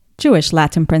Jewish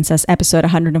Latin Princess, episode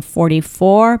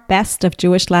 144, Best of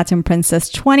Jewish Latin Princess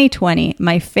 2020.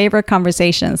 My favorite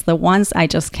conversations, the ones I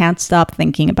just can't stop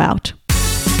thinking about.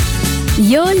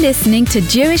 You're listening to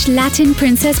Jewish Latin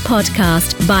Princess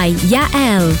podcast by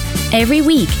Yael. Every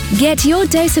week, get your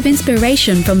dose of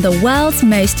inspiration from the world's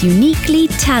most uniquely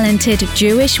talented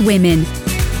Jewish women.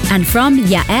 And from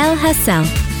Yael herself,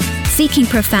 seeking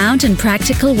profound and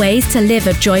practical ways to live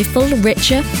a joyful,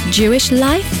 richer Jewish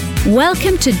life?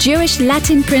 Welcome to Jewish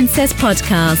Latin Princess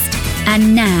podcast.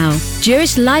 And now,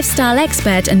 Jewish lifestyle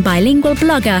expert and bilingual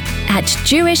blogger at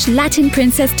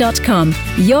jewishlatinprincess.com,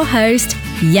 your host,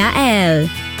 Yael.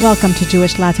 Welcome to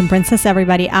Jewish Latin Princess,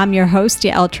 everybody. I'm your host,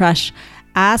 Yael Trush.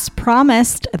 As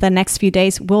promised, the next few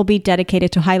days will be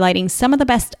dedicated to highlighting some of the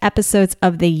best episodes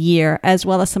of the year, as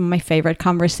well as some of my favorite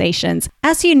conversations.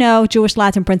 As you know, Jewish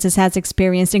Latin Princess has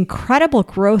experienced incredible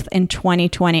growth in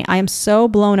 2020. I am so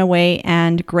blown away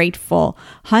and grateful.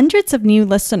 Hundreds of new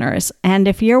listeners, and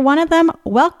if you're one of them,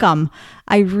 welcome.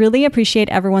 I really appreciate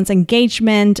everyone's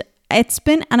engagement. It's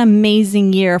been an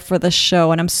amazing year for the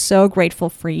show, and I'm so grateful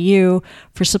for you,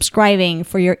 for subscribing,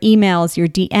 for your emails, your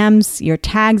DMs, your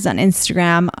tags on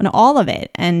Instagram, and all of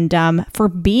it, and for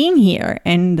being here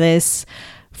in this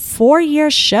 4-year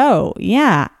show.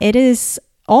 Yeah, it is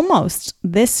almost.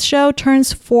 This show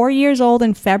turns 4 years old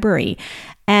in February,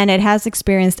 and it has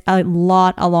experienced a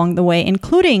lot along the way,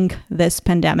 including this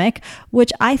pandemic,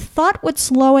 which I thought would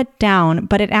slow it down,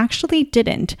 but it actually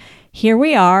didn't. Here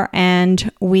we are, and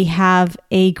we have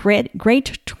a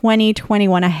great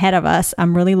 2021 ahead of us.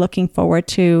 I'm really looking forward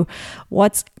to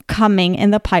what's coming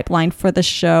in the pipeline for the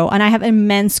show. And I have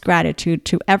immense gratitude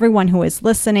to everyone who is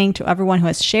listening, to everyone who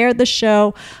has shared the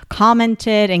show,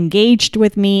 commented, engaged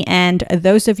with me, and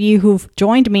those of you who've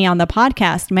joined me on the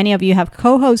podcast. Many of you have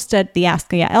co-hosted the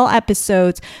Ask Yael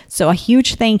episodes, so a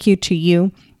huge thank you to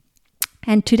you.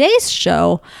 And today's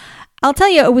show, I'll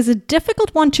tell you, it was a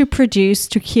difficult one to produce,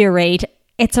 to curate.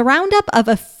 It's a roundup of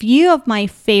a few of my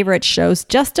favorite shows,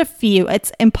 just a few.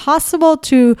 It's impossible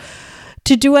to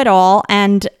do it all.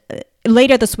 And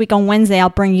later this week on Wednesday,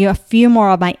 I'll bring you a few more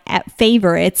of my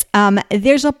favorites.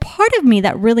 There's a part of me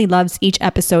that really loves each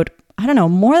episode, I don't know,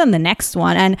 more than the next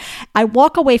one. And I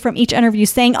walk away from each interview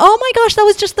saying, oh my gosh, that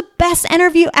was just the best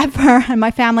interview ever. And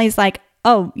my family's like,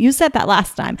 oh, you said that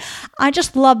last time. I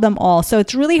just love them all. So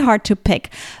it's really hard to pick.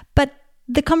 But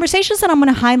the conversations that I'm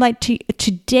going to highlight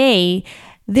today,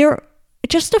 they're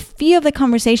just a few of the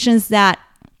conversations that,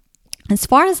 as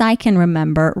far as I can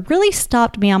remember, really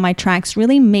stopped me on my tracks,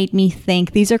 really made me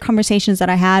think. These are conversations that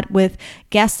I had with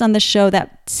guests on the show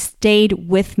that stayed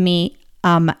with me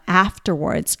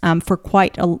afterwards for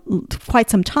quite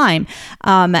some time.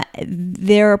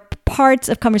 There are parts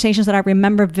of conversations that I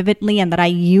remember vividly and that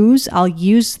I'll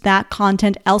use that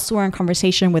content elsewhere in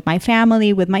conversation with my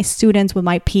family, with my students, with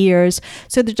my peers.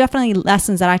 So there's definitely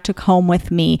lessons that I took home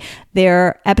with me. There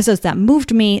are episodes that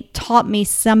moved me, taught me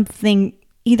something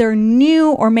either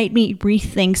new or made me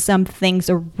rethink some things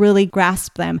or really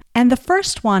grasp them. And the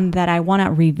first one that I want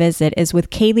to revisit is with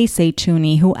Kaylee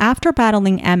Zeitouni, who after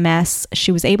battling MS,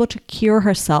 she was able to cure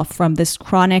herself from this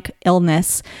chronic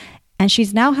illness, and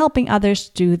she's now helping others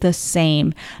do the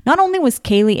same. Not only was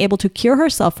Kaylee able to cure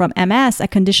herself from MS, a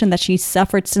condition that she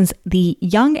suffered since the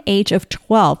young age of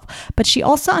 12, but she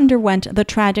also underwent the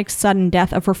tragic sudden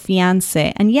death of her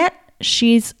fiancé. And yet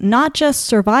she's not just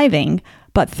surviving,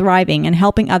 but thriving and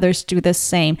helping others do the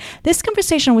same. This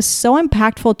conversation was so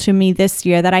impactful to me this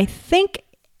year that I think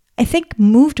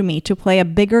moved me to play a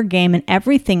bigger game in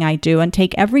everything I do and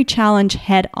take every challenge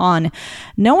head on,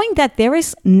 knowing that there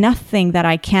is nothing that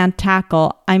I can't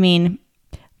tackle. I mean,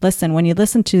 listen, when you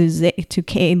listen to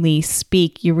Kaylee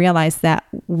speak, you realize that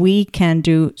we can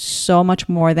do so much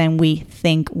more than we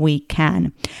think we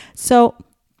can. So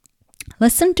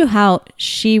listen to how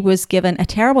she was given a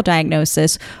terrible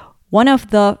diagnosis, one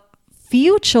of the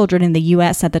few children in the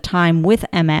US at the time with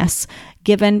MS,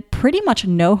 given pretty much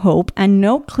no hope and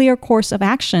no clear course of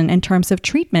action in terms of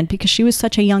treatment because she was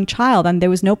such a young child and there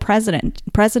was no precedent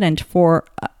for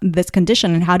this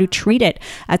condition and how to treat it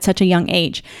at such a young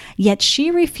age. Yet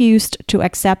she refused to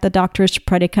accept the doctor's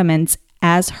predicaments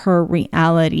as her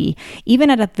reality. Even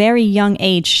at a very young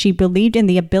age, she believed in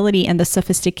the ability and the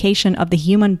sophistication of the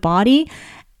human body,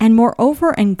 and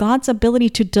moreover, in God's ability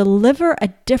to deliver a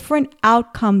different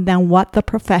outcome than what the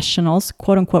professionals,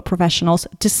 quote unquote professionals,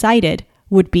 decided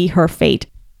would be her fate.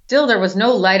 Still, there was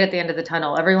no light at the end of the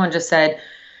tunnel. Everyone just said,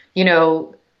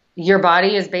 your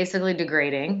body is basically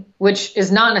degrading, which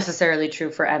is not necessarily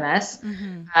true for MS.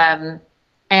 Mm-hmm.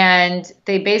 And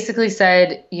they basically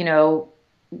said,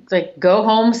 like go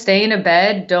home, stay in a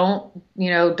bed, don't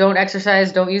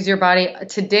exercise, don't use your body.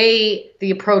 Today,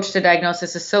 the approach to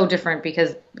diagnosis is so different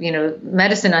because,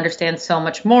 medicine understands so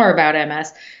much more about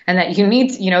MS and that you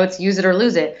need, it's use it or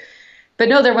lose it. But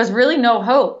no, there was really no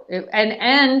hope.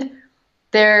 And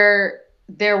there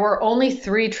were only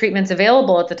 3 treatments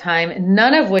available at the time,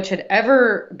 none of which had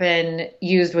ever been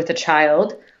used with a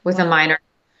child, with a minor.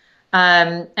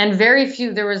 And very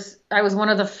few, I was one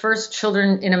of the first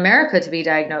children in America to be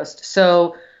diagnosed.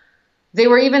 So they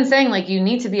were even saying like, you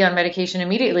need to be on medication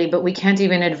immediately, but we can't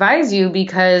even advise you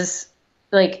because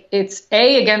like it's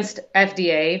A, against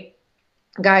FDA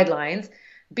guidelines.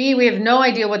 B, we have no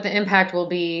idea what the impact will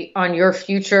be on your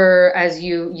future as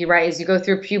you go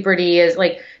through puberty, as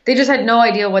like, they just had no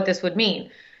idea what this would mean.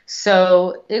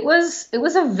 So it was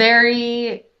a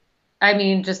very,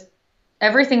 just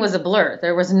everything was a blur.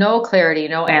 There was no clarity,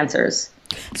 no answers.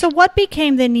 So what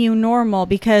became the new normal?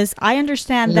 Because I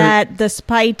understand that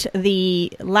despite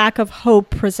the lack of hope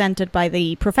presented by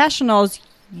the professionals,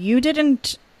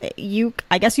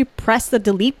 I guess you pressed the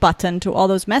delete button to all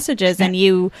those messages and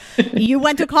you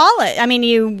went to college.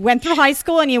 You went through high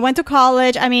school and you went to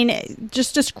college.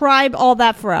 Just describe all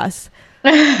that for us.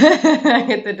 I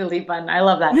hit the delete button. I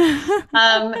love that.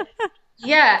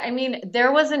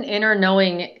 There was an inner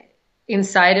knowing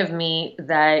inside of me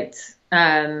that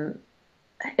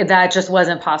that just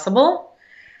wasn't possible,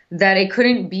 that it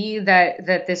couldn't be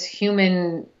that this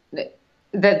human,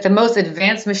 that the most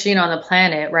advanced machine on the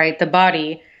planet, right, the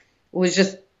body, was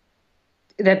just,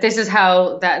 that this is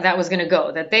how that was going to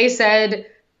go, that they said,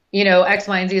 X,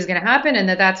 Y, and Z is going to happen, and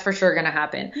that's for sure going to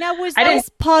happen. Now, was this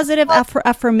positive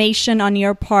affirmation on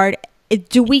your part?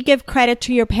 Do we give credit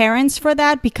to your parents for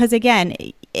that? Because again,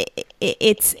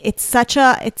 it's such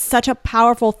a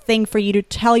powerful thing for you to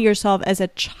tell yourself as a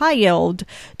child.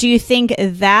 Do you think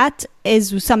that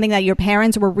is something that your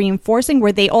parents were reinforcing?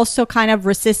 Were they also kind of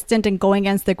resistant and going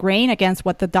against the grain, against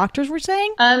what the doctors were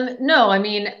saying? No,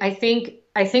 I think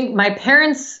my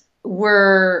parents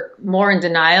were more in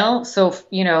denial. So,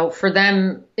 for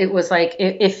them, it was like,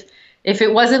 if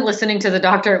it wasn't listening to the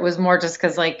doctor, it was more just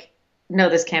because like, no,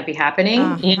 this can't be happening.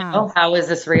 How is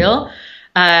this real?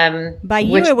 By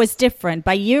you, it was different.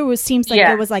 By you, it seems like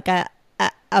there was like a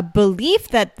belief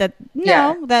that it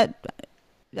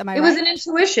was an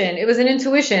intuition. It was an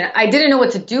intuition. I didn't know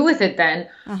what to do with it then.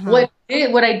 What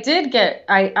I did get,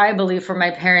 I believe, from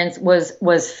my parents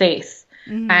was faith.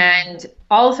 And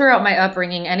all throughout my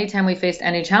upbringing, anytime we faced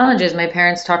any challenges, my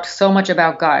parents talked so much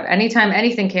about God. Anytime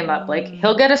anything came up, like,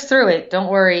 He'll get us through it. Don't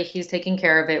worry. He's taking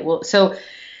care of it. So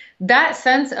that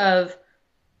sense of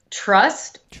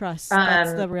trust, that's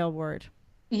the real word.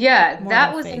 Yeah,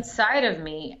 that was faith inside of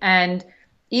me. And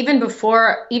even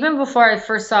before I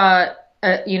first saw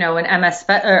an MS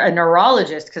or a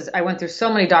neurologist, because I went through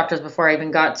so many doctors before I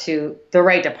even got to the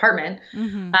right department.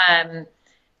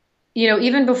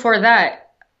 Even before that,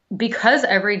 because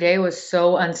every day was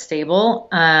so unstable,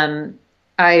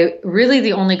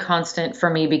 the only constant for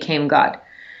me became God.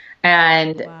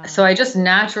 And so I just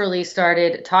naturally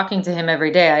started talking to Him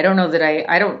every day. I don't know that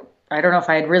I don't know if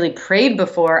I had really prayed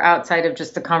before outside of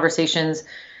just the conversations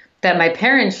that my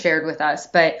parents shared with us,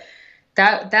 but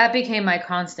that became my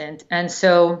constant. And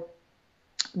so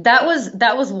that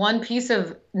was one piece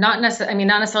of not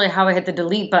necessarily how I hit the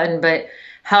delete button, but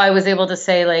how I was able to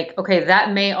say like, okay,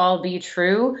 that may all be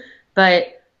true,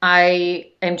 but I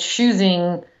am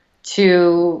choosing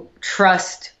to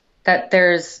trust that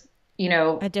there's,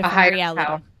 a different higher reality.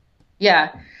 Power.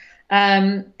 Yeah.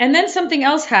 And then something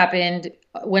else happened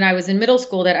when I was in middle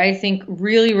school that I think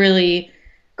really, really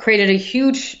created a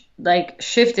huge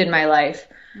shift in my life.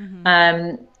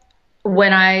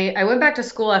 When I went back to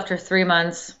school after 3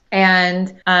 months,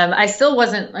 and I still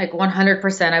wasn't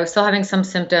 100%. I was still having some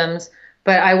symptoms,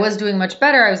 but I was doing much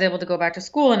better. I was able to go back to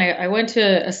school, and I went to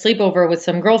a sleepover with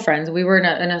some girlfriends. We were in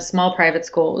a small private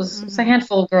school. It was a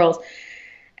handful of girls.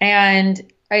 And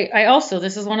I also,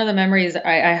 this is one of the memories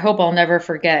I hope I'll never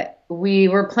forget. We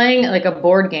were playing a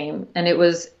board game, and it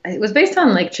was based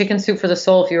on Chicken Soup for the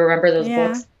Soul, if you remember those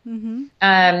books.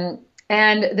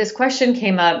 And this question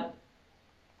came up.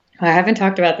 I haven't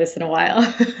talked about this in a while.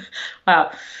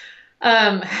 Wow.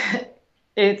 I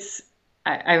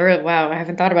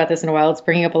haven't thought about this in a while. It's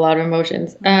bringing up a lot of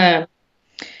emotions.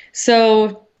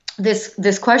 So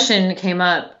this question came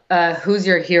up, who's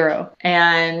your hero?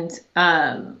 And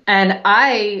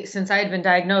since I had been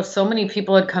diagnosed, so many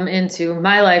people had come into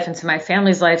my life, into my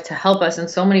family's life to help us in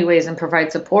so many ways and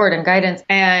provide support and guidance.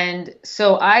 And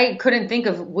so I couldn't think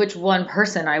of which one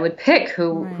person I would pick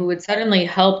who had suddenly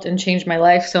helped and changed my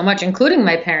life so much, including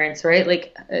my parents, right?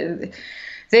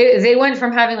 they went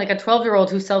from having like a 12-year-old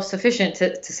who's self-sufficient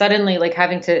to suddenly like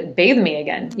having to bathe me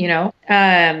again, you know?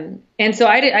 And so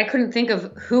I couldn't think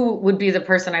of who would be the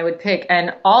person I would pick.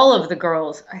 And all of the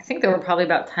girls, I think there were probably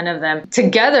about 10 of them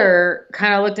together,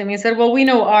 kind of looked at me and said, well, we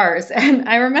know ours. And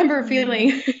I remember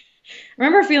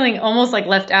feeling almost like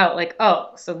left out, like,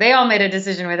 oh, so they all made a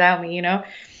decision without me, you know?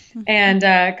 And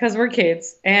because we're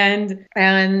kids, and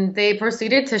they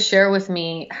proceeded to share with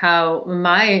me how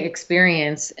my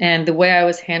experience and the way I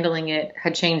was handling it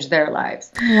had changed their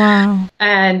lives. Wow.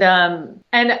 And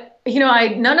you know,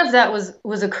 none of that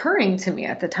was occurring to me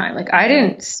at the time. Like I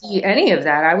didn't see any of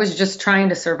that. I was just trying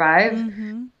to survive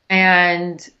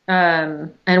and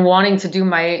wanting to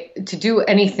do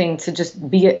anything to just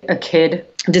be a kid,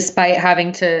 despite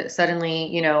having to suddenly,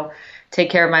 you know, take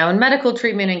care of my own medical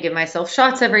treatment and give myself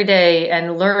shots every day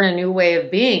and learn a new way of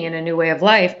being and a new way of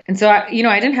life. And so, I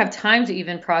didn't have time to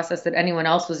even process that anyone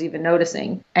else was even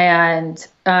noticing. And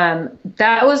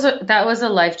that was a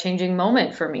life-changing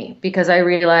moment for me, because I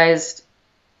realized,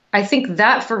 I think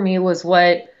that for me was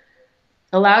what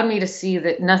allowed me to see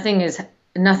that nothing is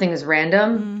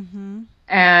random,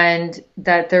 and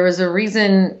that there was a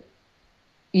reason,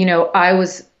 you know, I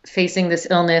was facing this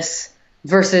illness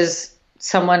versus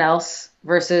someone else,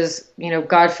 versus, you know,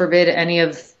 God forbid, any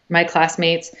of my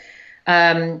classmates,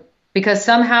 because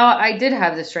somehow I did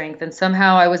have the strength, and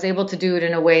somehow I was able to do it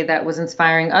in a way that was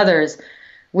inspiring others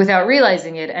without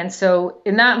realizing it. And so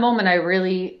in that moment,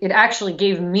 it actually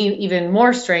gave me even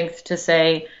more strength to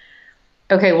say,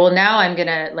 okay, well, now I'm going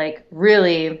to like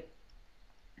really,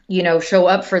 you know, show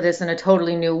up for this in a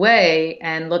totally new way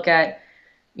and look at,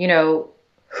 you know,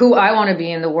 who I want to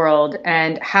be in the world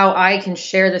and how I can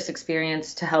share this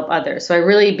experience to help others. So I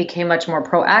really became much more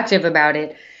proactive about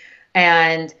it.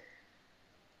 And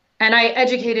I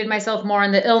educated myself more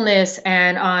on the illness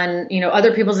and on, you know,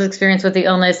 other people's experience with the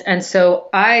illness. And so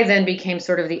I then became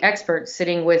sort of the expert,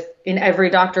 sitting in every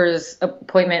doctor's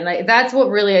appointment. Like that's what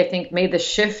really, I think, made the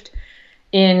shift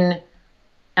in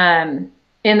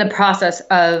the process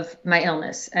of my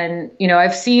illness. And, you know,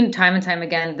 I've seen time and time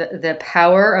again the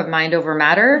power of mind over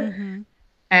matter.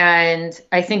 And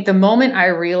I think the moment I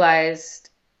realized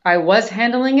I was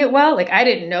handling it well, like I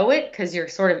didn't know it because you're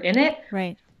sort of in it.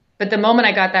 Right. But the moment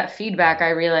I got that feedback,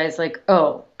 I realized like,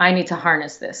 oh, I need to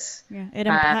harness this. Yeah. It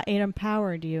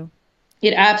empowered you.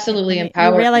 It absolutely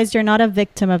empowered. You realized you're not a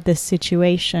victim of this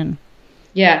situation.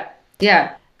 Yeah.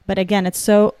 Yeah. But again, it's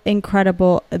so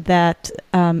incredible that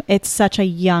it's such a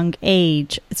young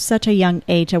age. It's such a young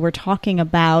age that we're talking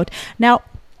about. Now,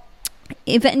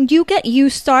 you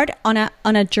start on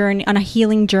a journey, on a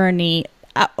healing journey.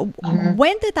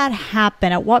 When did that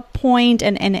happen? At what point?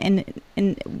 And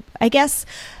I guess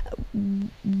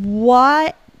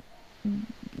what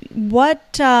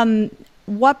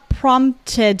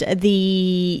prompted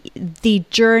the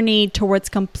journey towards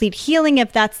complete healing,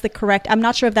 if that's the correct, I'm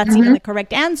not sure if that's even the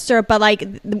correct answer, but like,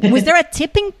 was there a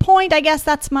tipping point? I guess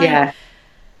that's my...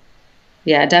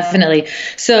 Yeah, definitely.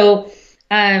 So,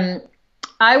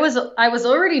 I was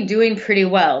already doing pretty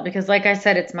well because, like I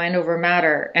said, it's mind over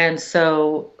matter. And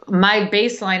so my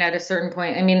baseline at a certain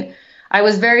point, I mean, I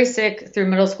was very sick through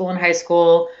middle school and high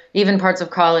school, even parts of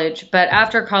college. But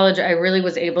after college, I really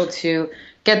was able to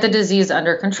get the disease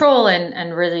under control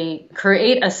and really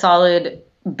create a solid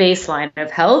baseline of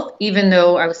health, even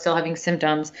though I was still having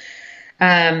symptoms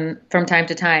from time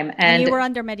to time. And you were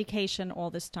under medication all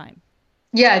this time?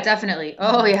 Yeah, definitely.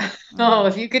 Oh, yeah. Oh,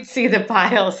 if you could see the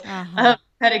piles of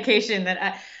medication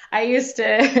that I used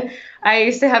to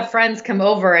have friends come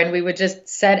over, and we would just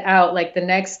set out like the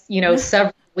next,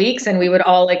 several weeks, and we would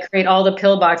all like create all the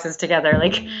pill boxes together.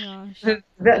 Like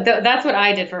that's what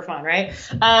I did for fun. Right.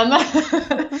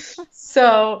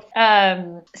 So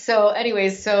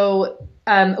anyways, when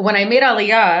I made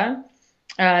Aliyah,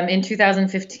 in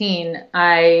 2015,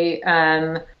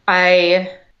 I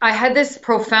had this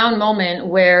profound moment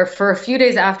where for a few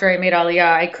days after I made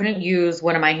Aliyah, I couldn't use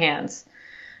one of my hands.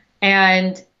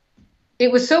 And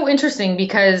it was so interesting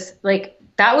because like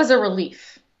that was a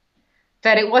relief,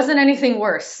 that it wasn't anything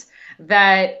worse,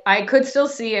 that I could still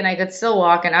see and I could still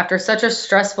walk. And after such a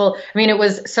stressful, it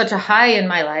was such a high in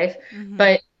my life,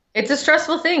 but it's a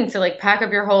stressful thing to like pack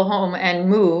up your whole home and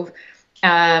move.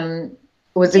 I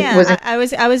was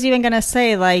even gonna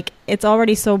say, like, it's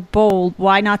already so bold.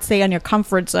 Why not stay on your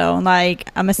comfort zone? Like,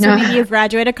 I'm assuming you've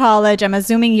graduated college. I'm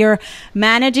assuming you're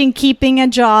managing, keeping a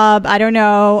job. I don't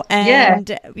know,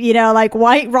 and like,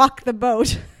 why rock the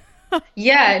boat?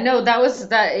 Yeah, no,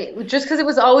 just because it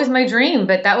was always my dream,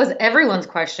 but that was everyone's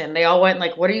question. They all went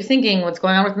like, "What are you thinking? What's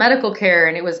going on with medical care?"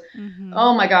 And it was,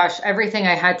 oh my gosh, everything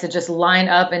I had to just line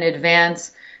up in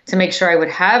advance to make sure I would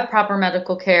have proper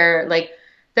medical care. Like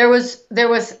there was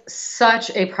such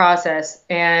a process.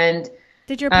 And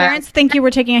did your parents think you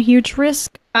were taking a huge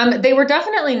risk? They were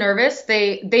definitely nervous.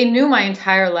 They knew my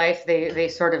entire life. They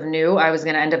sort of knew I was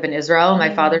going to end up in Israel.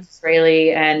 My father's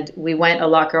Israeli, and we went a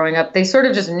lot growing up. They sort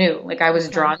of just knew, like I was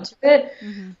drawn to it.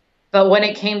 Mm-hmm. But when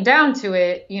it came down to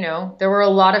it, you know, there were a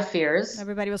lot of fears.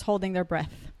 Everybody was holding their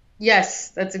breath.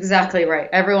 Yes, that's exactly right.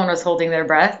 Everyone was holding their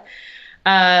breath.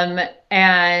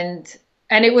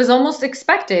 And it was almost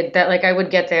expected that like I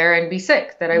would get there and be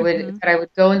sick, that I would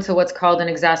go into what's called an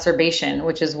exacerbation,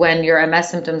 which is when your MS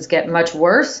symptoms get much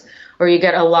worse or you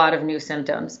get a lot of new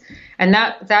symptoms. And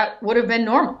that would have been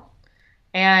normal.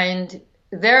 And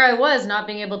there I was, not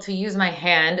being able to use my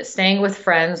hand, staying with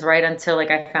friends right until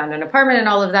like I found an apartment and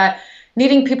all of that,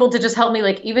 needing people to just help me,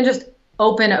 like even just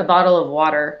open a bottle of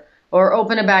water or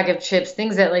open a bag of chips,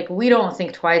 things that like we don't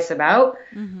think twice about.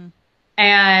 Mm-hmm.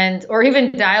 Or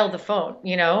even dial the phone,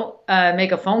 you know,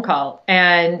 make a phone call.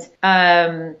 And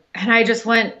I just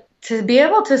went to be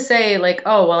able to say like,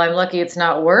 oh, well, I'm lucky it's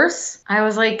not worse. I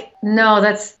was like, no,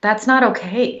 that's not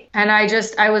okay. And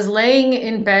I was laying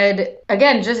in bed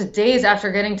again, just days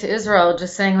after getting to Israel,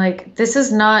 just saying like, this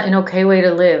is not an okay way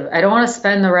to live. I don't want to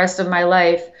spend the rest of my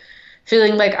life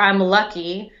feeling like I'm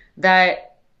lucky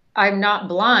that I'm not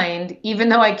blind, even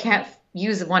though I can't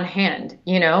use one hand,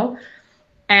 you know?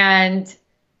 And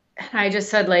I just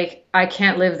said, like, I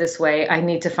can't live this way. I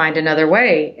need to find another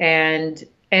way. And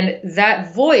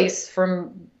that voice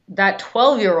from that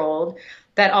 12-year-old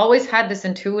that always had this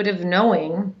intuitive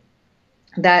knowing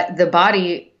that the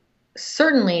body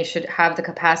certainly should have the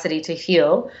capacity to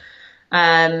heal,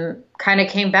 kind of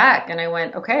came back. And I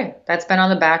went, okay, that's been on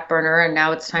the back burner and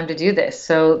now it's time to do this.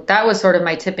 So that was sort of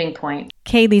my tipping point.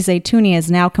 Kaylee Zaytouni is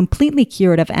now completely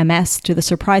cured of MS to the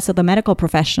surprise of the medical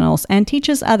professionals and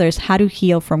teaches others how to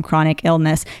heal from chronic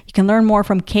illness. You can learn more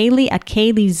from Kaylee at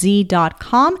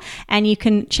KayleeZ.com, and you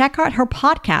can check out her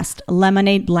podcast,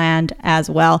 Lemonade Land, as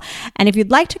well. And if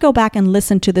you'd like to go back and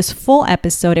listen to this full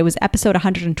episode, it was episode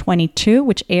 122,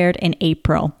 which aired in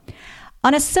April.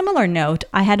 On a similar note,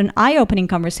 I had an eye-opening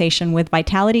conversation with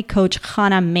vitality coach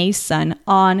Hannah Mason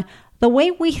on the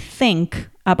way we think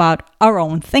about our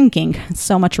own thinking.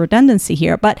 So much redundancy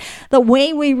here, but the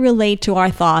way we relate to our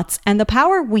thoughts and the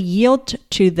power we yield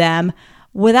to them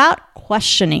without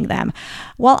questioning them.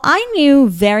 While I knew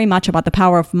very much about the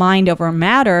power of mind over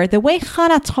matter, the way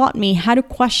Hannah taught me how to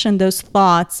question those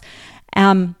thoughts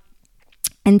and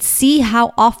see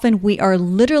how often we are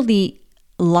literally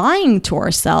lying to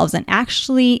ourselves, and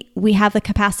actually we have the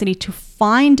capacity to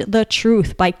find the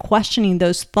truth by questioning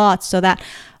those thoughts so that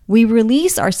we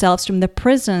release ourselves from the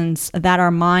prisons that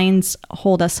our minds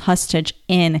hold us hostage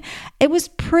in. It was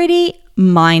pretty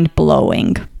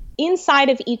mind-blowing. Inside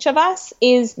of each of us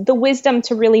is the wisdom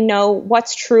to really know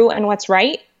what's true and what's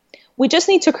right. We just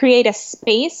need to create a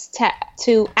space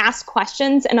to ask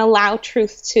questions and allow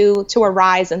truth to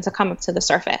arise and to come up to the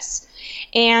surface.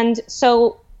 And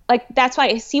so like, that's why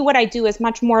I see what I do as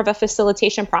much more of a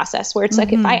facilitation process where it's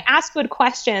like, if I ask good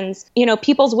questions, you know,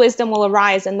 people's wisdom will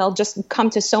arise and they'll just come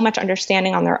to so much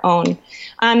understanding on their own.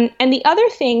 And the other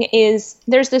thing is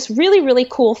there's this really, really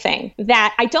cool thing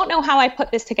that I don't know how I put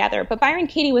this together, but Byron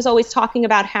Katie was always talking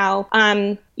about how,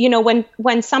 you know,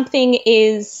 when something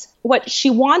is what she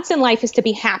wants in life is to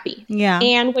be happy. Yeah.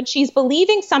 And when she's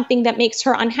believing something that makes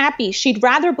her unhappy, she'd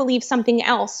rather believe something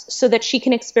else so that she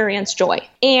can experience joy.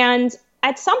 And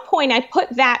at some point, I put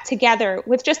that together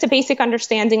with just a basic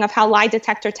understanding of how lie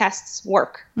detector tests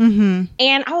work. Mm-hmm.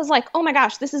 And I was like, oh my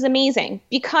gosh, this is amazing.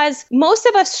 Because most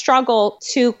of us struggle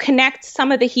to connect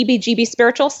some of the heebie-jeebie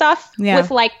spiritual stuff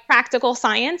with like practical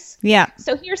science. Yeah.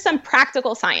 So here's some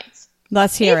practical science.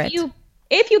 Let's hear it.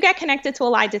 If you get connected to a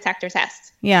lie detector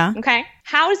test. Yeah. Okay.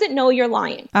 How does it know you're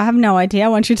lying? I have no idea.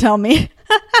 Why don't you tell me?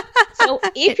 So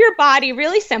if your body,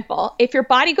 really simple, if your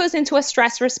body goes into a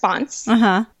stress response,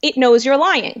 it knows you're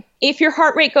lying. If your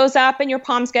heart rate goes up and your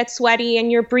palms get sweaty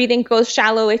and your breathing goes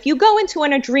shallow, if you go into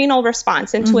an adrenal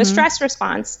response, into a stress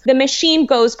response, the machine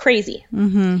goes crazy.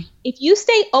 If you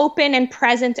stay open and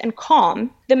present and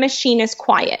calm, the machine is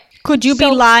quiet. Could you be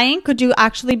lying? Could you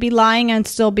actually be lying and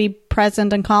still be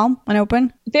present and calm and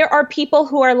open? There are people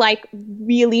who are like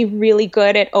really, really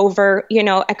good at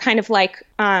a kind of like,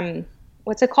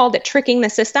 what's it called? At tricking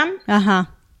the system.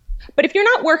 But if you're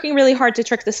not working really hard to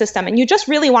trick the system and you just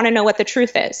really want to know what the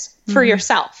truth is for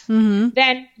yourself,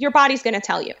 then your body's going to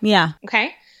tell you. Yeah.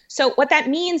 Okay. So what that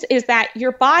means is that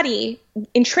your body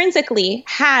intrinsically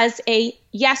has a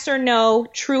yes or no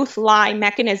truth lie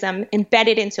mechanism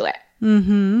embedded into it.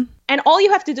 Mm-hmm. And all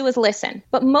you have to do is listen.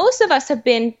 But most of us have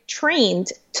been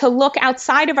trained to look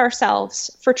outside of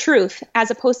ourselves for truth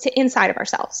as opposed to inside of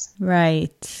ourselves.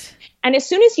 Right. And as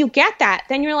soon as you get that,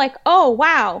 then you're like, oh,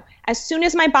 wow. As soon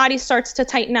as my body starts to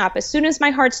tighten up, as soon as my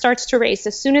heart starts to race,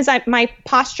 as soon as my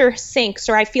posture sinks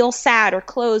or I feel sad or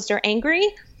closed or angry,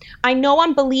 I know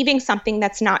I'm believing something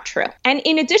that's not true. And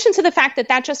in addition to the fact that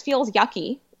that just feels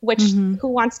yucky, which who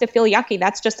wants to feel yucky?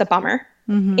 That's just a bummer.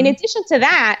 Mm-hmm. In addition to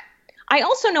that, I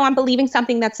also know I'm believing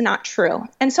something that's not true.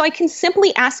 And so I can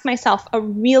simply ask myself a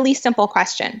really simple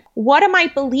question. What am I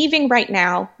believing right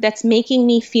now that's making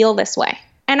me feel this way?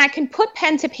 And I can put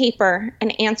pen to paper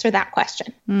and answer that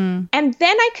question. And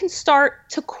then I can start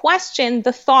to question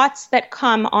the thoughts that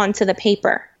come onto the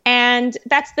paper. And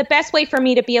that's the best way for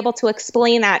me to be able to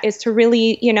explain that, is to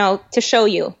really, to show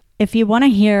you. If you want to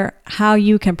hear how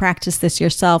you can practice this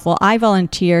yourself, well, I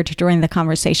volunteered during the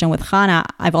conversation with Hannah.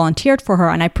 I volunteered for her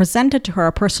and I presented to her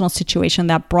a personal situation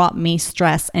that brought me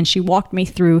stress. And she walked me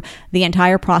through the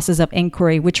entire process of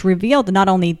inquiry, which revealed not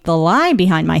only the lie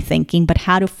behind my thinking, but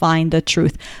how to find the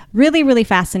truth. Really, really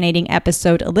fascinating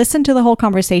episode. Listen to the whole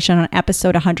conversation on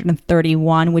episode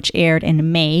 131, which aired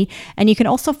in May. And you can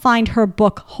also find her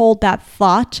book, Hold That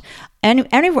Thought, and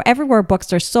everywhere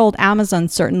books are sold, Amazon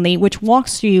certainly, which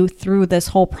walks you through this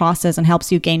whole process and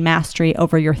helps you gain mastery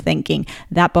over your thinking.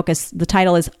 That book the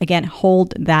title is, again,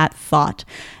 Hold That Thought.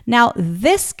 Now,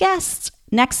 next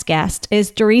guest is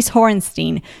Doris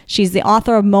Horenstein. She's the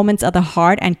author of Moments of the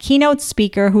Heart and keynote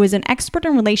speaker who is an expert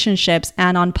in relationships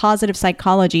and on positive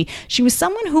psychology. She was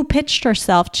someone who pitched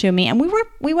herself to me, and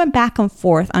we went back and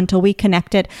forth until we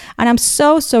connected, and I'm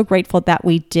so grateful that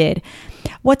we did.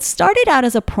 What started out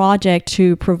as a project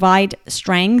to provide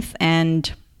strength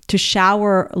and to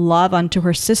shower love onto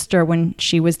her sister when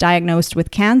she was diagnosed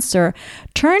with cancer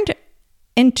turned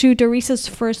into Doris's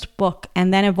first book,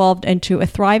 and then evolved into a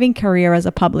thriving career as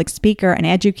a public speaker and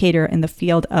educator in the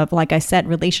field of, like I said,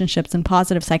 relationships and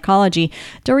positive psychology.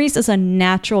 Doris is a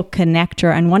natural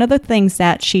connector, and one of the things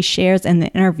that she shares in the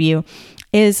interview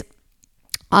is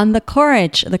on the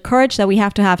courage that we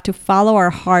have to follow our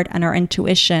heart and our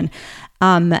intuition.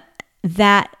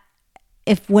 That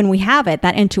if when we have it,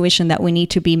 that intuition that we need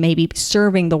to be maybe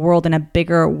serving the world in a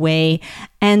bigger way,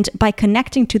 and by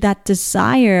connecting to that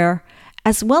desire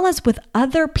as well as with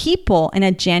other people in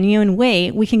a genuine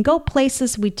way, we can go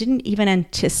places we didn't even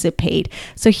anticipate.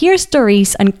 So here's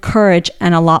Doris and courage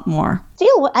and a lot more.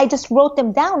 Still, I just wrote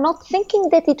them down, not thinking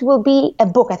that it will be a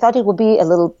book. I thought it would be a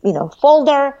little,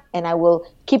 folder, and I will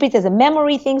keep it as a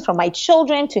memory thing for my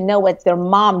children to know what their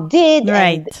mom did,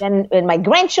 right. and my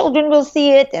grandchildren will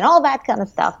see it, and all that kind of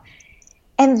stuff.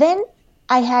 And then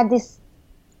I had this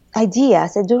idea. I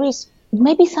said, Doris,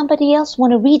 maybe somebody else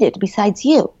want to read it besides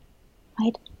you.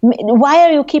 Right? Why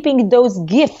are you keeping those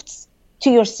gifts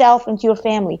to yourself and to your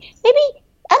family? Maybe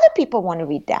other people want to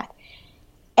read that.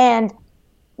 And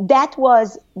that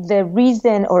was the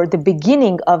reason or the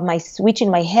beginning of my switch in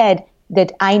my head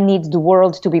that I need the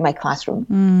world to be my classroom.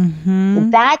 Mm-hmm.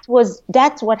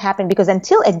 That's what happened, because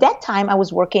until at that time I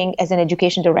was working as an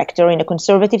education director in a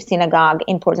conservative synagogue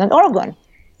in Portland, Oregon.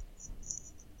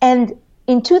 And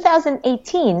in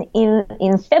 2018,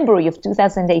 in February of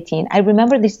 2018, I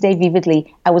remember this day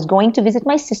vividly. I was going to visit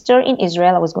my sister in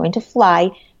Israel. I was going to fly.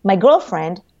 My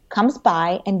girlfriend comes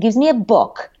by and gives me a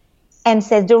book and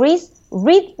says, Doris,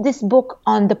 read this book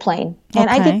on the plane. And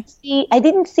okay. I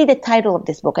didn't see the title of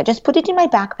this book. I just put it in my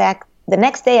backpack. The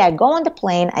next day I go on the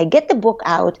plane. I get the book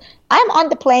out. I'm on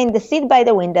the plane, the seat by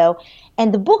the window.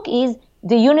 And the book is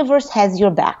The Universe Has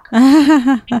Your Back.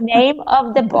 The name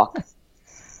of the book.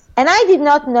 And I did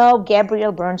not know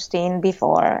Gabrielle Bernstein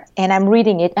before, and I'm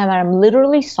reading it, and I'm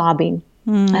literally sobbing.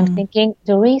 I'm thinking,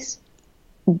 Doris,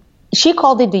 she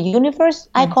called it the universe,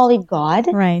 I call it God.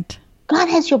 Right. God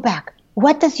has your back.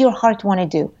 What does your heart want to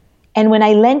do? And when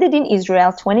I landed in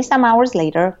Israel 20-some hours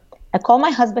later, I called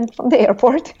my husband from the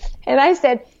airport, and I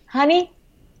said, honey,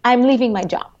 I'm leaving my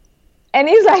job. And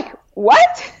he's like,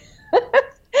 what?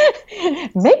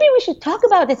 Maybe we should talk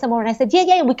about this some more. And I said,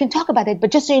 yeah, we can talk about it.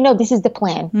 But just so you know, this is the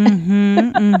plan.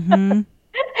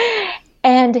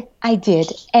 And I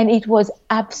did. And it was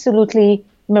absolutely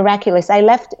miraculous. I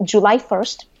left July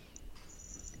 1st,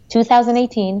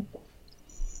 2018.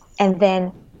 And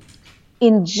then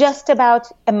in just about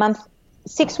a month,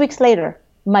 6 weeks later,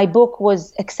 my book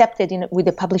was accepted with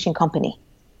a publishing company.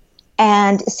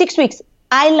 And 6 weeks,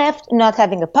 I left not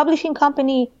having a publishing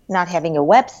company, not having a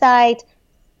website,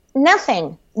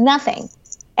 nothing.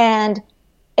 And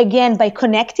again, by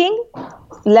connecting,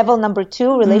 level number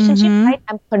 2, relationship, right?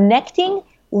 I'm connecting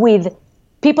with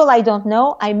people I don't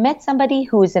know. I met somebody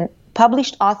who is a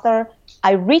published author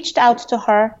I reached out to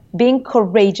her, being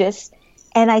courageous,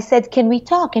 and I said, can we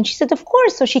talk? And she said, of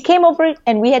course. So she came over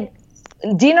and we had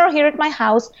dinner here at my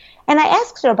house. And I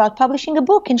asked her about publishing a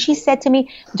book. And she said to me,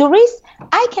 Doris,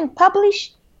 I can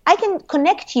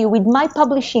connect you with my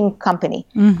publishing company.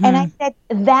 Mm-hmm. And I said,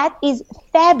 that is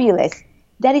fabulous.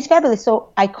 That is fabulous.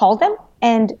 So I called them,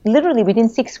 and literally within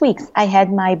 6 weeks, I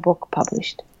had my book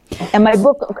published and my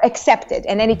book accepted.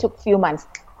 And then it took a few months.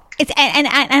 And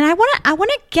I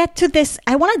want to get to this.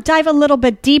 I want to dive a little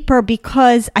bit deeper,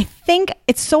 because I think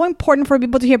it's so important for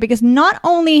people to hear, because not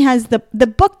only has the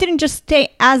book didn't just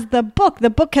stay as the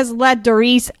book has led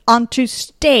Doris onto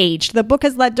stage. The book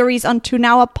has led Doris onto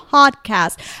now a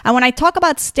podcast. And when I talk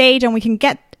about stage, and we can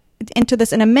get into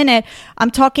this in a minute,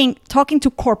 I'm talking to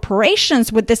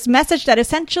corporations with this message that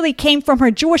essentially came from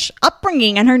her Jewish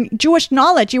upbringing and her Jewish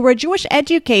knowledge. You were a Jewish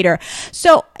educator.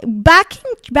 So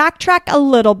backtrack a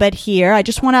little bit here. I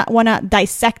just want to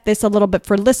dissect this a little bit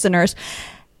for listeners.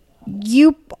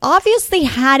 You obviously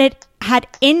had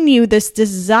in you this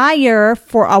desire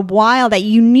for a while that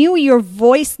you knew your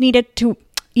voice needed to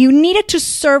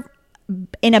serve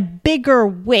in a bigger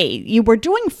way. You were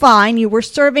doing fine. You were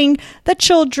serving the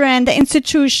children, the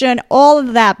institution, all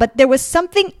of that. But there was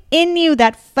something in you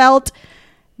that felt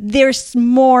there's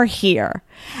more here.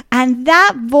 And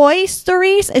that voice,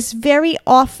 Doris, is very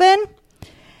often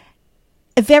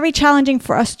very challenging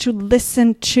for us to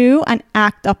listen to and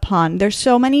act upon. There's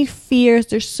so many fears.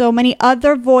 There's so many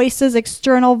other voices,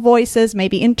 external voices,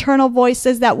 maybe internal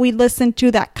voices that we listen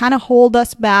to that kind of hold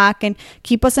us back and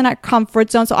keep us in our comfort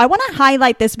zone. So I want to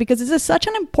highlight this, because this is such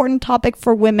an important topic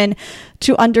for women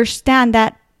to understand,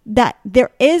 that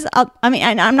there is and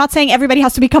I'm not saying everybody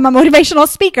has to become a motivational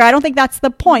speaker. I don't think that's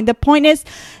the point. The point is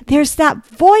there's that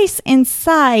voice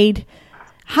inside.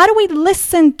 How do we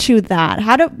listen to that?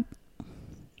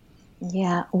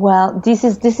 Yeah, well, this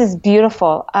is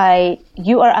beautiful.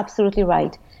 You are absolutely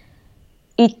right.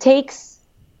 It takes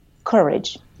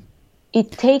courage.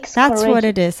 That's courage. What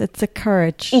it is. It's a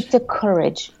courage. It's a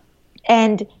courage.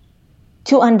 And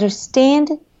to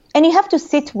understand, and you have to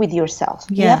sit with yourself.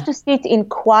 Yeah. You have to sit in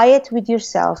quiet with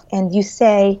yourself, and you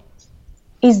say,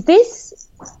 is this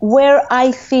where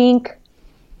I think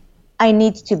I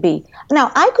need to be?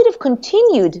 Now, I could have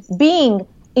continued being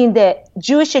in the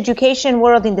Jewish education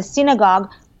world, in the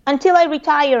synagogue, until I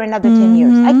retire another 10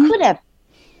 years. I could have.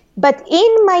 But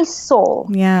in my soul,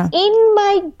 in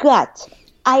my gut,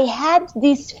 I had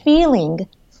this feeling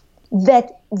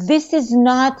that this is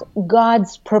not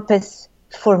God's purpose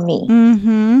for me.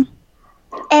 Mm-hmm.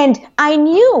 And I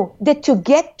knew that to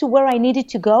get to where I needed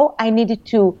to go, I needed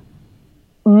to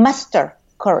muster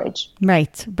courage.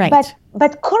 Right.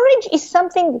 But courage is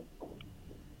something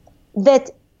that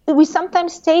we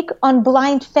sometimes take on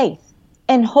blind faith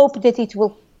and hope that it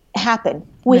will happen.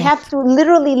 We have to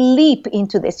literally leap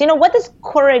into this. You know, what does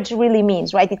courage really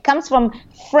means, right? It comes from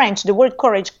French, the word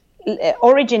courage,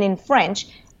 origin in French,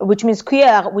 which means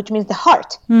cœur, which means the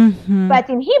heart. Mm-hmm. But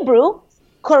in Hebrew,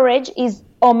 courage is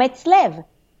ometz lev,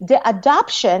 the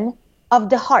adoption of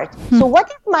the heart. Mm-hmm. So what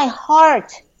does my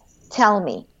heart tell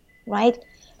me, right?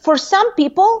 For some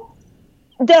people,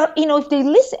 if they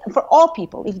listen, for all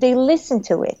people, if they listen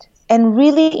to it and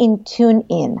really tune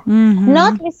in,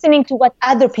 not listening to what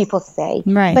other people say,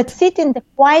 but sit in the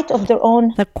quiet of their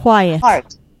own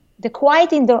heart, the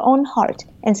quiet in their own heart,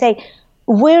 and say,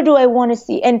 where do I want to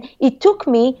see? And it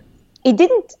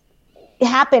didn't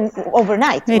happen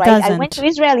overnight, right? Doesn't. I went to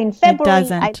Israel in February,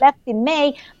 I left in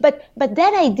May, but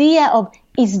that idea of,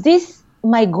 is this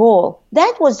my goal?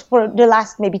 That was for the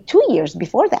last maybe 2 years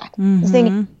before that.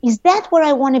 Saying, is that where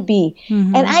I want to be?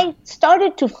 And I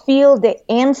started to feel the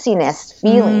antsiness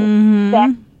feeling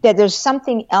that there's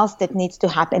something else that needs to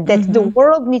happen, that the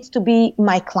world needs to be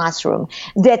my classroom,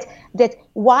 that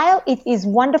while it is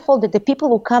wonderful that the people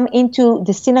who come into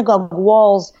the synagogue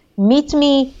walls meet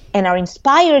me and are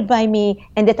inspired by me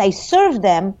and that I serve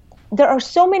them, there are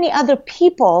so many other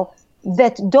people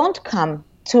that don't come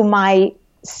to my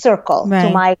circle,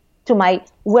 to my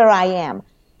where I am.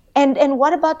 And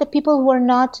what about the people who are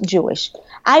not Jewish?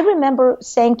 I remember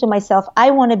saying to myself,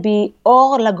 I want to be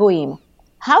or lagoim.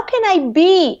 How can I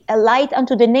be a light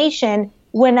unto the nation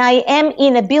when I am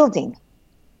in a building?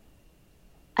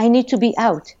 I need to be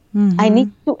out. I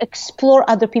need to explore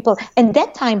other people. And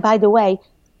that time, by the way,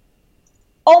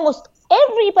 almost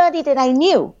everybody that I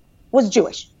knew was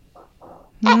Jewish.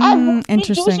 I was in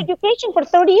Jewish education for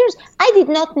 30 years. I did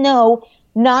not know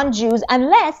non-Jews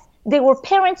unless they were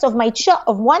parents of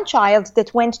one child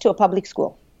that went to a public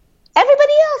school.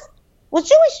 Everybody else was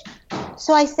Jewish.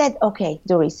 So I said, okay,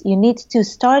 Doris, you need to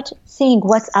start seeing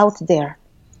what's out there.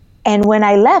 And when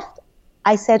I left,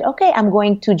 I said, okay, I'm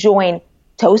going to join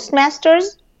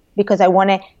Toastmasters because I want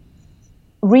to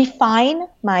refine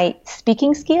my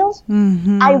speaking skills.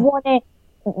 I want to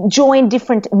join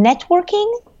different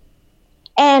networking.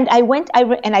 And I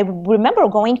remember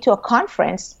going to a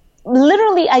conference.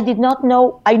 Literally, I did not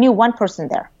know, I knew one person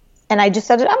there. And I just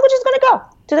said, I'm just going to go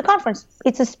to the conference.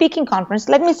 It's a speaking conference.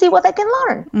 Let me see what I can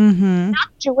learn. Not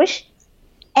Jewish.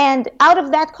 And out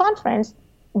of that conference,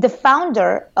 the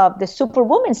founder of the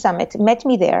Superwoman Summit met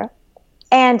me there.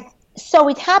 And so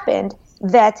it happened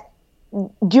that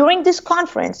during this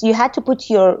conference, you had to put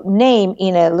your name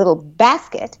in a little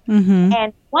basket.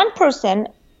 And one person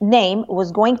name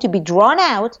was going to be drawn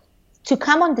out to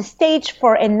come on the stage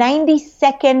for a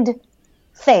 90-second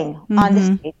thing on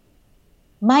the stage.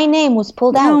 My name was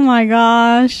pulled out. Oh my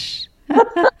gosh.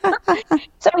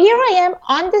 So here I am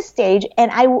on the stage,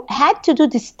 and I had to do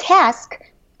this task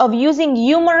of using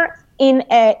humor in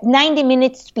a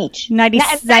 90-minute speech. 90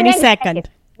 second.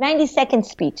 90-second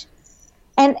speech.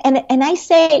 And I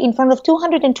say in front of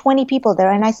 220 people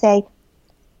there, and I say,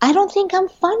 I don't think I'm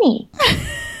funny.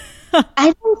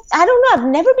 I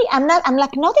don't know. I'm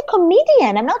not a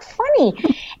comedian. I'm not funny.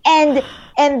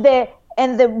 And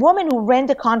the woman who ran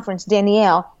the conference,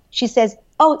 Danielle, she says,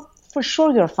 oh, for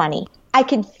sure you're funny. I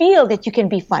can feel that you can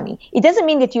be funny. It doesn't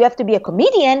mean that you have to be a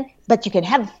comedian, but you can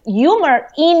have humor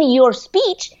in your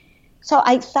speech. So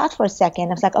I thought for a second.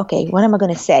 I was like, okay, what am I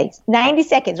going to say? 90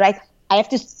 seconds, right? I have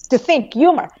to think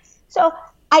humor. So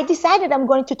I decided I'm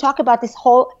going to talk about this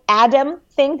whole Adam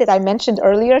thing that I mentioned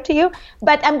earlier to you,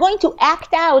 but I'm going to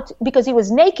act out because he was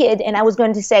naked, and I was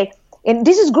going to say, and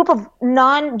this is a group of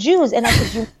non-Jews, and I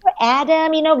said, you remember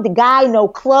Adam, the guy, no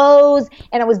clothes,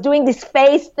 and I was doing this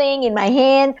face thing in my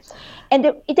hand, and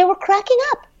they were cracking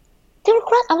up.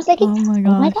 I was like, oh my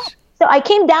God. So I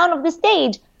came down off the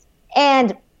stage,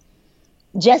 and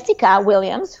Jessica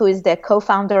Williams, who is the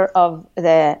co-founder of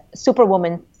the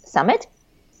Superwoman Summit,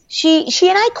 she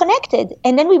and I connected,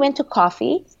 and then we went to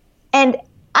coffee, and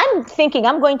I'm thinking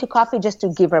I'm going to coffee just to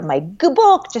give her my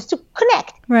book, just to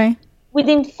connect. Right.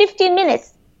 Within 15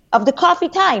 minutes of the coffee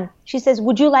time, she says,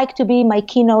 would you like to be my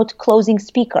keynote closing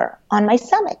speaker on my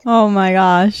summit? Oh my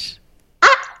gosh.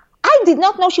 I did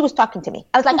not know she was talking to me.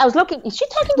 I was looking, is she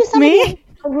talking to somebody?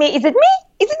 Me? Is it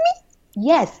me?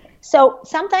 Yes. So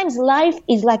sometimes life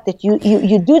is like that. You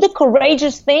do the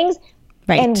courageous things,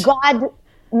 right, and God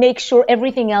makes sure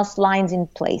everything else lines in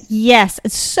place. Yes.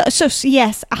 So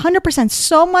yes, 100%.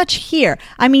 So much here.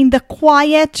 I mean, the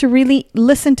quiet to really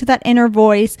listen to that inner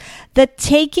voice, the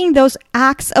taking those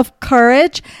acts of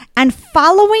courage and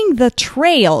following the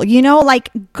trail, like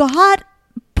God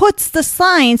puts the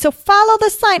sign. So follow the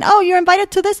sign. Oh, you're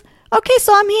invited to this. Okay,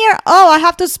 so I'm here. Oh, I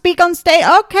have to speak on stage.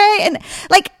 Okay. And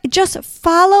just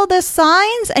follow the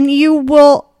signs and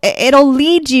it'll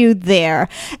lead you there.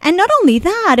 And not only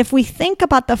that, if we think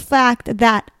about the fact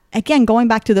that, again, going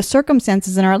back to the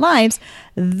circumstances in our lives,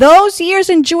 those years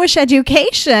in Jewish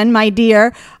education, my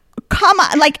dear, come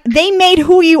on, they made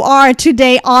who you are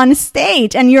today on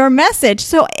stage and your message.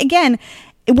 So again,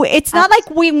 it's not like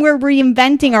we're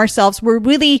reinventing ourselves. We're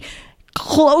really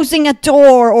closing a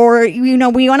door, or we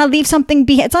want to leave something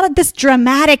behind. It's not this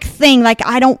dramatic thing like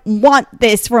I don't want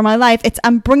this for my life. It's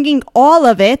I'm bringing all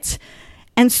of it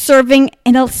and serving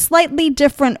in a slightly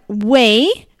different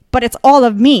way, but it's all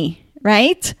of me,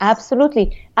 right?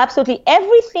 Absolutely.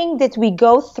 Everything that we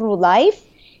go through life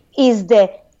is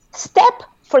the step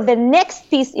for the next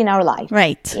piece in our life.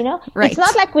 Right. Right. It's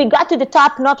not like we got to the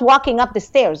top not walking up the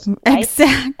stairs. Right?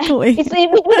 Exactly. We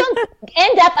don't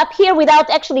end up here without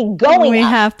actually going we up.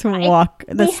 Have to walk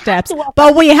the steps,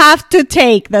 but we have to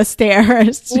take the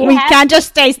stairs. We can't just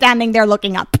stay standing there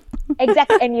looking up.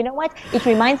 Exactly. And you know what? It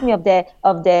reminds me of the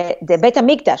Beit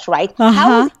HaMikdash, right? How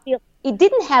does it feel? It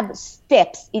didn't have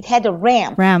steps. It had a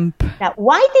ramp. Now,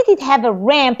 why did it have a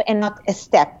ramp and not a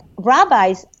step?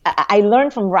 Rabbis, I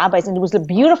learned from rabbis, and it was a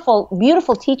beautiful,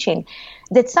 beautiful teaching,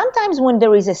 that sometimes when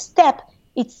there is a step,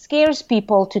 it scares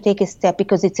people to take a step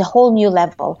because it's a whole new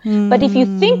level. But if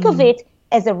you think of it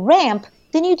as a ramp,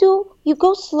 then you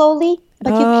go slowly,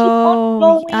 but you keep on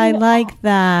going I like up.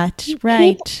 That. You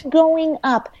right. keep going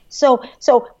up. So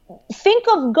think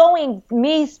of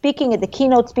me speaking at the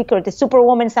keynote speaker at the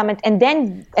Superwoman Summit, and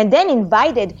then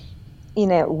invited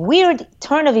in a weird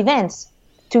turn of events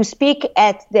to speak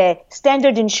at the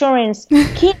Standard Insurance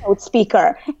keynote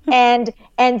speaker and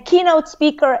keynote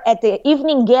speaker at the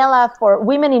evening gala for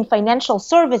women in financial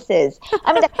services.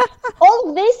 I mean, all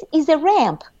of this is a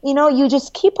ramp. You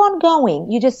just keep on going,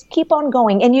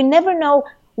 and you never know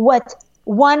what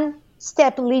one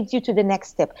step leads you to the next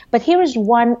step. But here is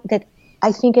one that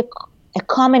I think a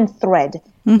common thread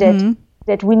that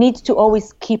that we need to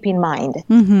always keep in mind.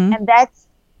 And that's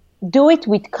do it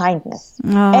with kindness.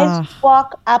 As you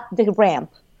walk up the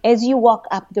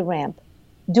ramp,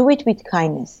 do it with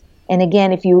kindness. And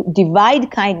again, if you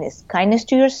divide kindness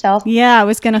to yourself. Yeah, I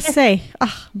was going to say,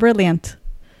 brilliant.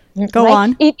 Go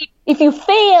on. If you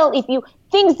fail,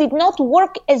 things did not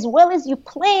work as well as you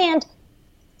planned,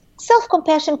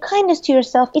 self-compassion, kindness to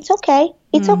yourself, it's okay.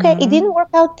 It's okay. It didn't work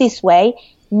out this way.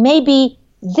 Maybe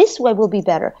this way will be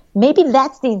better. Maybe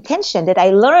that's the intention, that I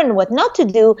learn what not to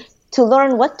do to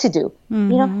learn what to do.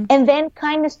 And then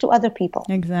kindness to other people.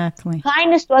 Exactly.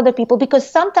 Kindness to other people, because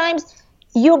sometimes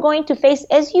you're going to face,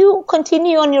 as you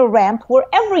continue on your ramp,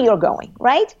 wherever you're going,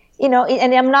 right? And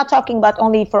I'm not talking about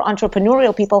only for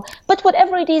entrepreneurial people, but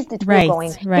whatever it is that we're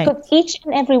going. Right. Because each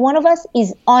and every one of us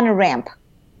is on a ramp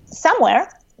somewhere,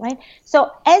 right?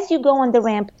 So as you go on the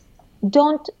ramp,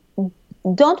 don't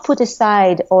put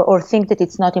aside or think that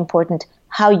it's not important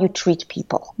how you treat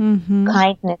people.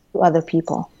 Kindness to other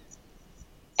people.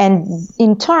 And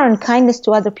in turn, kindness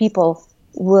to other people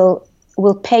will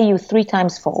pay you 3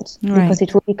 times fold, because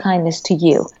it will be kindness to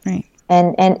you. Right.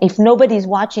 And if nobody's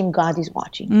watching, God is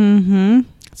watching.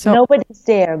 So nobody's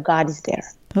there, God is there.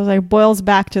 Those boils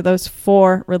back to those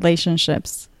 4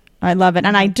 relationships. I love it.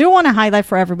 And I do want to highlight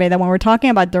for everybody that when we're talking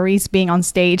about Doris being on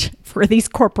stage for these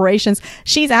corporations,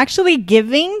 she's actually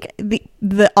giving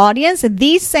the audience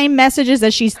these same messages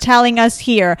that she's telling us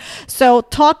here. So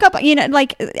talk about,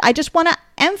 I just want to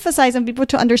emphasize on people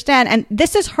to understand. And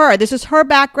this is her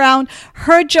background,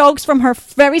 her jokes from her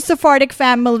very Sephardic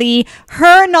family,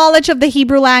 her knowledge of the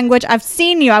Hebrew language. I've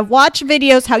seen you. I've watched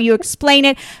videos, how you explain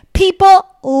it. People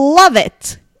love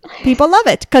it. People love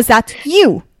it because that's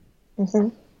you.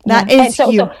 That is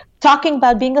you. So talking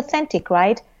about being authentic,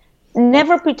 right?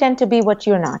 Never pretend to be what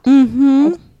you're not.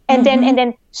 Right? And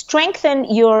then strengthen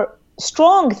your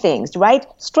strong things, right?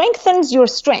 Strengthens your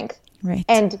strength. Right.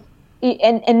 And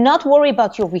not worry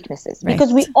about your weaknesses,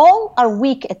 because we all are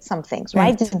weak at some things,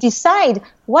 right? Decide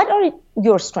what are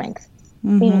your strengths.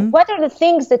 What are the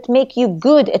things that make you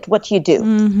good at what you do?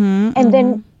 And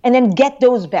then get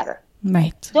those better.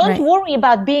 Right. Don't worry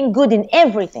about being good in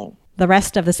everything. The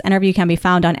rest of this interview can be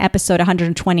found on episode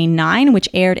 129, which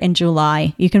aired in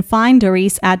July. You can find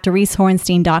Doris at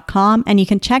DorisHorenstein.com, and you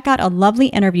can check out a lovely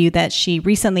interview that she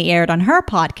recently aired on her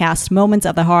podcast, Moments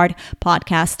of the Heart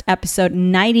podcast, episode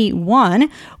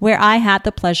 91, where I had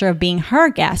the pleasure of being her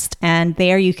guest. And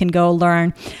there you can go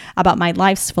learn about my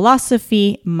life's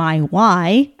philosophy, my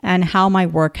why, and how my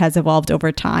work has evolved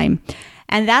over time.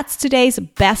 And that's today's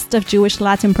Best of Jewish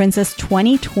Latin Princess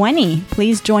 2020.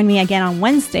 Please join me again on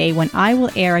Wednesday when I will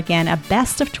air again a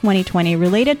Best of 2020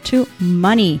 related to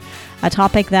money, a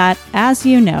topic that, as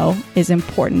you know, is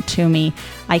important to me.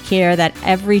 I care that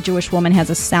every Jewish woman has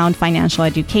a sound financial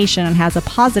education and has a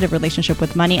positive relationship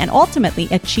with money and ultimately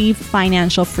achieve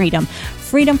financial freedom.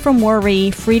 Freedom from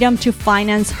worry, freedom to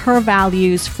finance her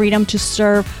values, freedom to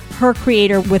serve her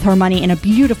creator with her money in a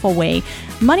beautiful way.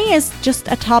 Money is just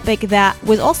a topic that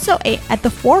was also at the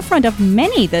forefront of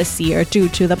many this year due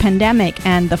to the pandemic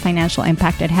and the financial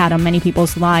impact it had on many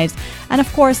people's lives. And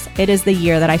of course, it is the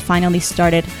year that I finally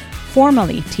started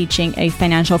formally teaching a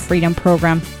financial freedom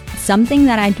program, something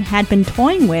that I had been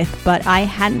toying with, but I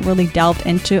hadn't really delved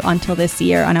into until this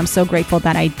year. And I'm so grateful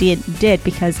that I did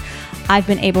because I've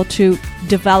been able to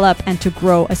develop and to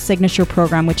grow a signature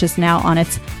program, which is now on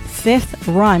its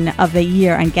 5th run of the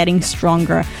year and getting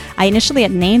stronger. I initially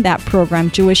had named that program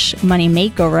Jewish Money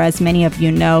Makeover, as many of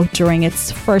you know, during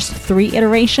its first 3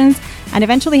 iterations, and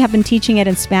eventually have been teaching it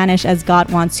in Spanish as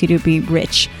God Wants You to Be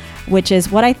Rich, which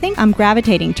is what I think I'm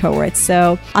gravitating towards.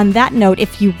 So on that note,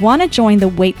 if you want to join the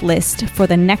wait list for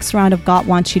the next round of God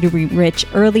Wants You to Be Rich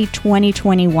early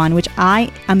 2021, which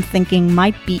I am thinking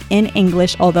might be in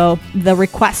English, although the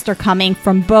requests are coming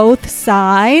from both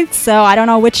sides. So I don't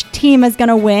know which team is going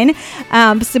to win.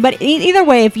 But either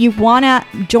way, if you want to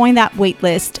join that wait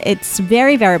list, it's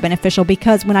very, very beneficial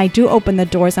because when I do open the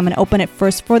doors, I'm going to open it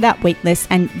first for that wait list.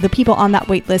 And the people on that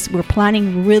wait list, we're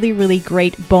planning really, really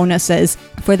great bonuses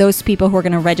for those people who are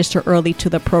going to register early to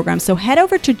the program. So head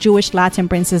over to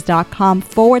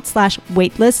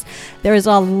jewishlatinprincess.com/waitlist. There is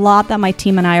a lot that my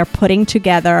team and I are putting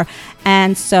together.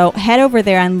 And so head over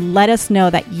there and let us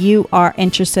know that you are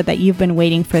interested, that you've been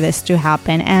waiting for this to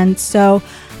happen. And so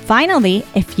finally,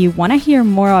 if you want to hear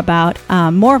more about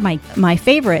more of my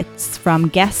favorites from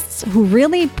guests who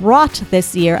really brought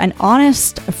this year an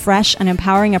honest, fresh, and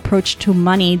empowering approach to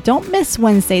money, don't miss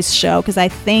Wednesday's show because I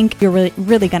think you're really,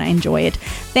 really going to enjoy it.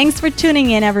 Thanks for tuning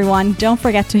in, everyone. Don't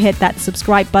forget to hit that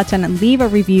subscribe button and leave a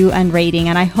review and rating,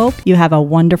 and I hope you have a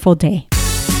wonderful day.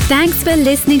 Thanks for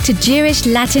listening to Jewish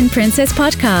Latin Princess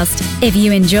Podcast. If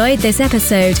you enjoyed this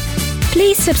episode,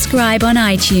 please subscribe on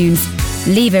iTunes,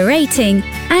 leave a rating,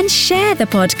 and share the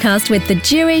podcast with the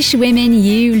Jewish women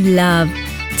you love.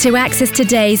 To access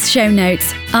today's show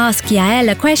notes, ask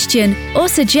Yael a question, or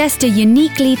suggest a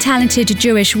uniquely talented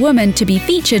Jewish woman to be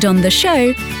featured on the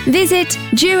show, visit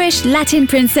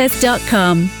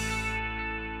JewishLatinPrincess.com.